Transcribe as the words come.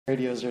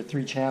Radios are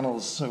 3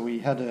 channels, so we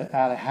had to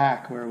add a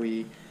hack where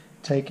we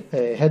take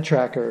a head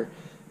tracker,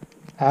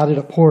 added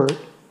a port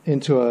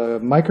into a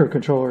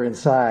microcontroller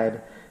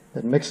inside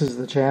that mixes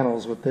the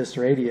channels with this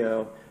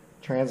radio,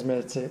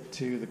 transmits it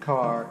to the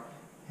car,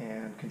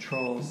 and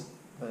controls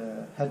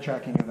the head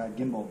tracking of that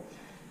gimbal.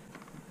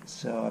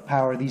 So I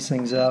power these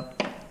things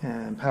up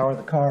and power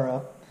the car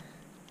up,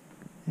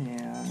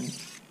 and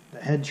the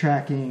head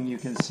tracking, you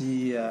can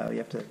see we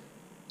have to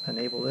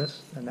enable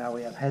this, and now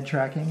we have head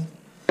tracking.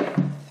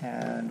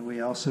 And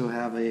we also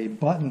have a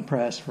button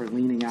press for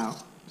leaning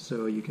out,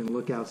 so you can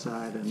look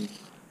outside and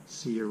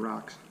see your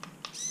rocks.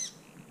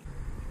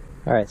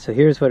 Alright, so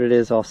here's what it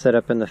is all set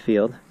up in the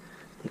field.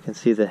 You can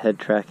see the head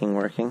tracking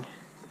working.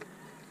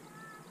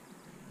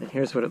 And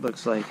here's what it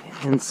looks like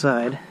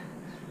inside.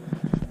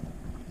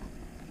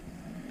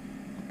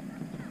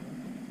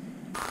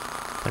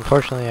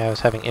 Unfortunately, I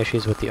was having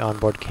issues with the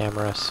onboard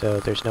camera, so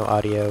there's no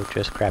audio,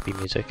 just crappy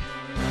music.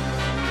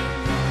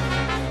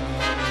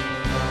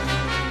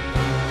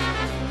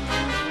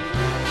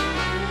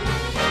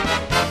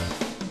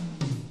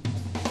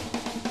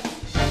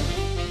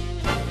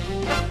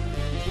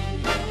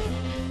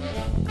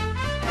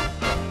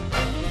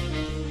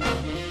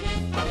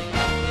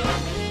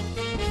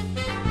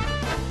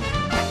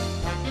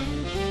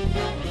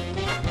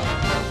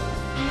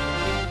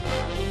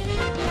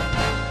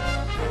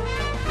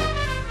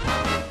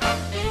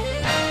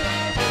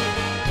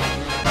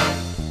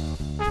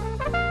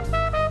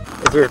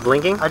 Is yours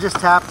blinking? I just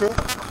tapped it,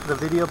 the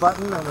video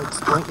button, and it's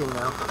blinking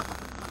now.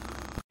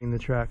 In the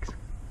trucks.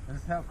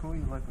 This is how cool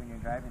you look when you're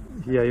driving.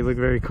 Yeah, you look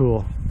very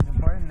cool.